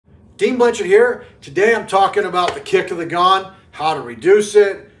Dean Blanchard here. Today I'm talking about the kick of the gun, how to reduce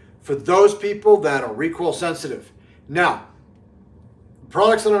it for those people that are recoil sensitive. Now, the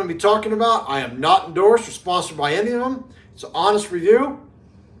products that I'm going to be talking about, I am not endorsed or sponsored by any of them. It's an honest review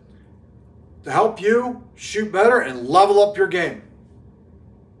to help you shoot better and level up your game.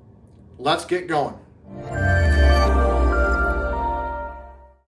 Let's get going.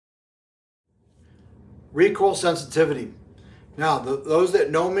 Recoil sensitivity. Now, those that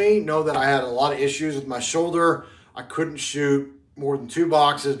know me know that I had a lot of issues with my shoulder. I couldn't shoot more than 2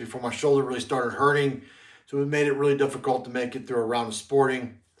 boxes before my shoulder really started hurting. So it made it really difficult to make it through a round of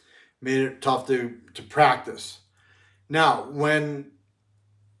sporting. Made it tough to practice. Now, when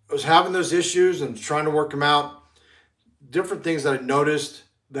I was having those issues and trying to work them out, different things that I noticed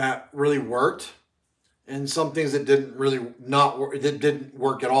that really worked, and some things that didn't really not work, that didn't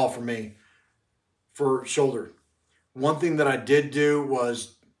work at all for me for shoulder. One thing that I did do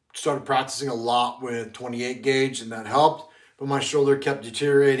was started practicing a lot with 28 gauge, and that helped, but my shoulder kept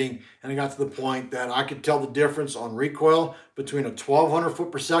deteriorating, and I got to the point that I could tell the difference on recoil between a 1200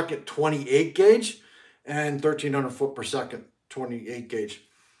 foot per second 28 gauge and 1300 foot per second 28 gauge.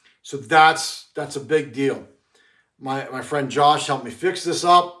 So that's a big deal. My friend Josh helped me fix this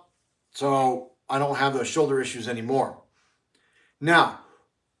up, so I don't have those shoulder issues anymore. Now,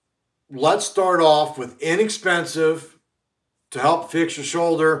 let's start off with inexpensive to help fix your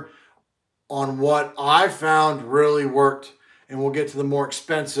shoulder on what I found really worked. And we'll get to the more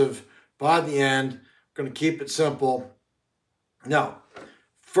expensive by the end. I'm going to keep it simple. Now,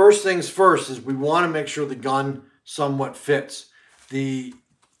 first things first is we want to make sure the gun somewhat fits.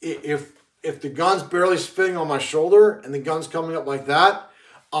 If the gun's barely fitting on my shoulder and the gun's coming up like that,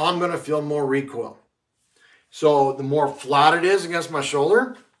 I'm going to feel more recoil. So the more flat it is against my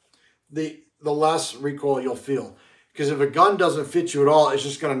shoulder, the less recoil you'll feel. Because if a gun doesn't fit you at all, it's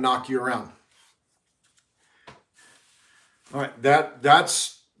just going to knock you around. All right,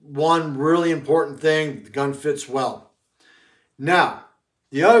 that's one really important thing. The gun fits well. Now,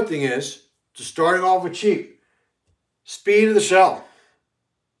 the other thing is, just starting off with cheap, speed of the shell.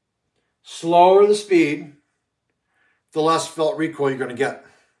 Slower the speed, the less felt recoil you're going to get.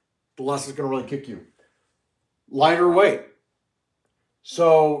 The less it's going to really kick you. Lighter weight.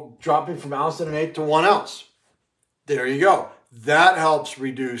 So dropping from 1.1 to 1 ounce. There you go. That helps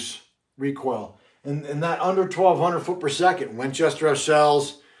reduce recoil. And that under 1200 foot per second, Winchester has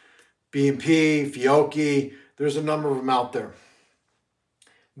shells, B&P, Fiocchi, there's a number of them out there.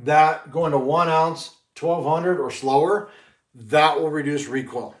 That going to 1 ounce, 1200 or slower, that will reduce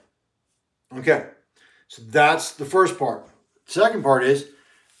recoil. Okay, so that's the first part. Second part is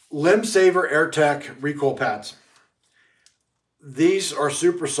Limbsavor AirTech recoil pads. These are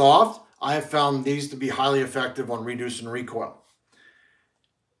super soft. I have found these to be highly effective on reducing recoil.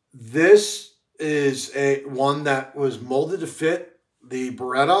 This is one that was molded to fit the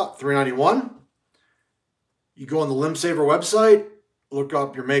Beretta 391. You go on the Limbsavor website, look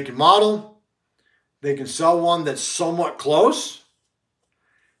up your make and model. They can sell one that's somewhat close,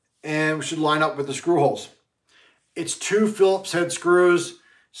 and we should line up with the screw holes. It's 2 Phillips head screws.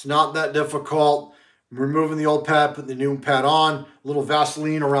 It's not that difficult. Removing the old pad, putting the new pad on, a little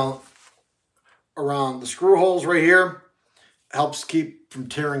Vaseline around the screw holes right here. Helps keep from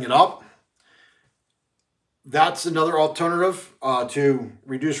tearing it up. That's another alternative to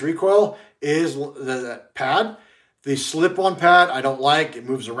reduce recoil is that pad. The slip-on pad I don't like. It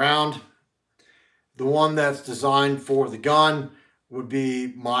moves around. The one that's designed for the gun would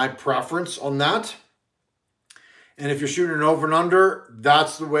be my preference on that. And if you're shooting an over and under,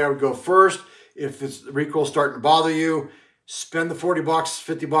 that's the way I would go first. If the recoil starting to bother you, spend the 40 bucks,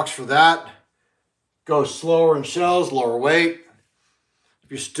 50 bucks for that. Go slower in shells, lower weight. If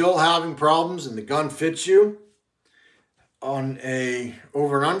you're still having problems and the gun fits you on a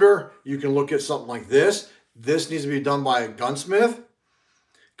over and under, you can look at something like this. This needs to be done by a gunsmith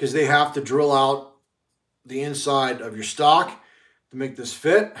because they have to drill out the inside of your stock to make this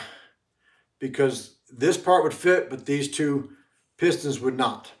fit, because this part would fit, but these 2 pistons would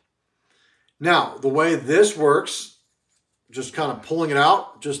not. Now, the way this works, just kind of pulling it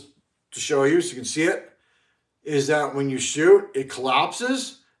out, just to show you so you can see it, is that when you shoot, it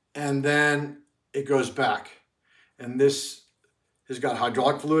collapses and then it goes back. And this has got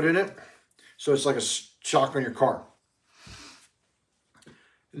hydraulic fluid in it, so it's like a shock on your car.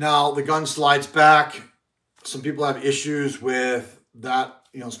 Now, the gun slides back. Some people have issues with that,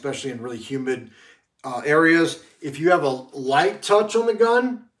 especially in really humid areas. If you have a light touch on the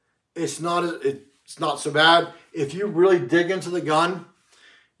gun, it's not so bad. If you really dig into the gun,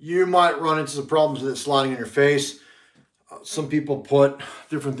 you might run into some problems with it sliding in your face. Some people put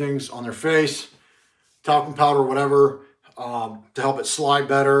different things on their face, talcum powder, whatever, to help it slide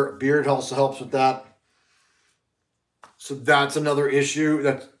better. Beard also helps with that. So that's another issue.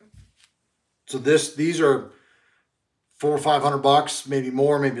 These are $400 or $500, maybe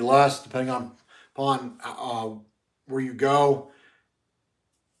more, maybe less, depending upon where you go.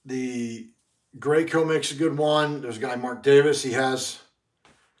 The Gracoil makes a good one. There's a guy, Mark Davis. He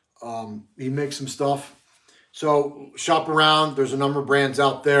makes some stuff. So shop around. There's a number of brands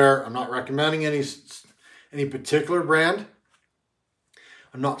out there. I'm not recommending any particular brand.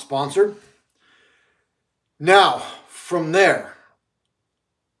 I'm not sponsored. Now, from there,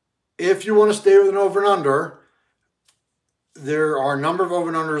 if you want to stay with an over and under, there are a number of over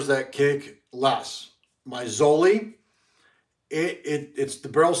and unders that kick less. My Zoli, it's the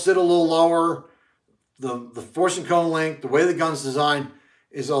barrel sit a little lower. The force and cone length, the way the gun's designed,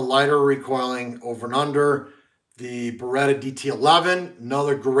 is a lighter recoiling over and under. The Beretta DT11,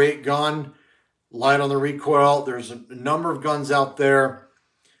 another great gun, light on the recoil. There's a number of guns out there.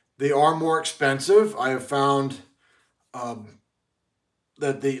 They are more expensive. I have found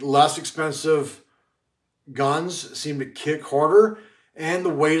that the less expensive guns seem to kick harder, and the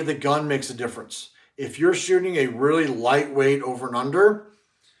weight of the gun makes a difference. If you're shooting a really lightweight over and under,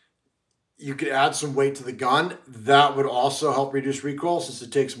 you could add some weight to the gun. That would also help reduce recoil, since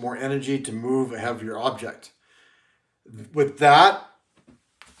it takes more energy to move a heavier object. With that,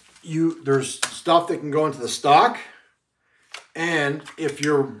 there's stuff that can go into the stock, and if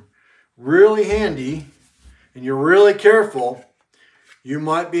you're really handy and you're really careful, you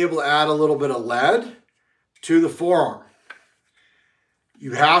might be able to add a little bit of lead to the forearm.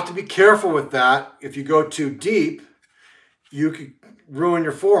 You have to be careful with that. If you go too deep, you could ruin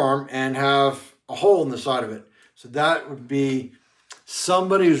your forearm and have a hole in the side of it. So that would be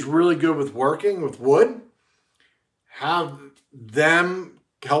somebody who's really good with working with wood. Have them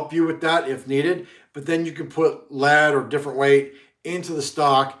help you with that if needed. But then you can put lead or different weight into the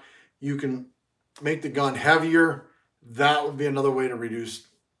stock. You can make the gun heavier. That would be another way to reduce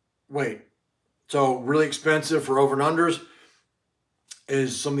weight. So really expensive for over and unders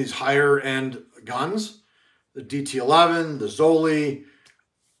is some of these higher end guns. The DT11, the Zoli,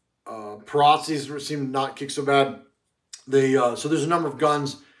 Perazzis seem to not kick so bad. So there's a number of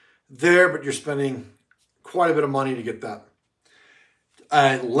guns there, but you're spending quite a bit of money to get that.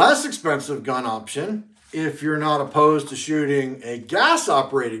 A less expensive gun option, if you're not opposed to shooting a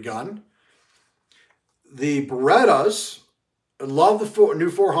gas-operated gun, the Berettas, I love the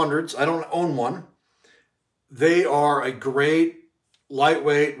new 400s. I don't own one. They are a great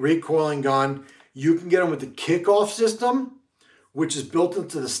lightweight recoiling gun. You can get them with the kickoff system, which is built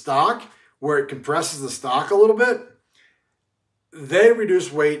into the stock, where it compresses the stock a little bit. They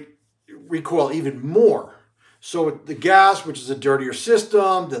reduce recoil even more. So with the gas, which is a dirtier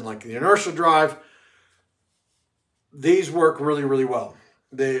system than like the inertial drive, these work really, really well.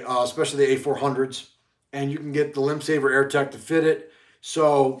 They, especially the A400s, and you can get the Limbsavor AirTech to fit it.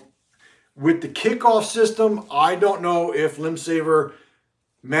 So with the kickoff system, I don't know if Limbsavor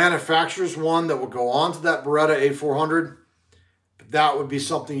manufactures one that will go on to that Beretta A400. But that would be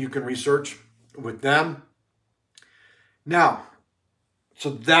something you can research with them. Now, so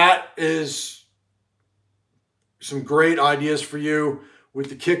that is some great ideas for you with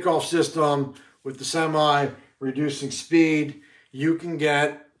the kickoff system, with the semi, reducing speed. You can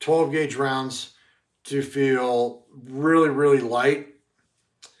get 12 gauge rounds to feel really, really light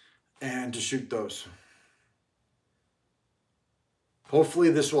and to shoot those. Hopefully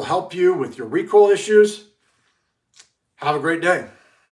this will help you with your recoil issues. Have a great day.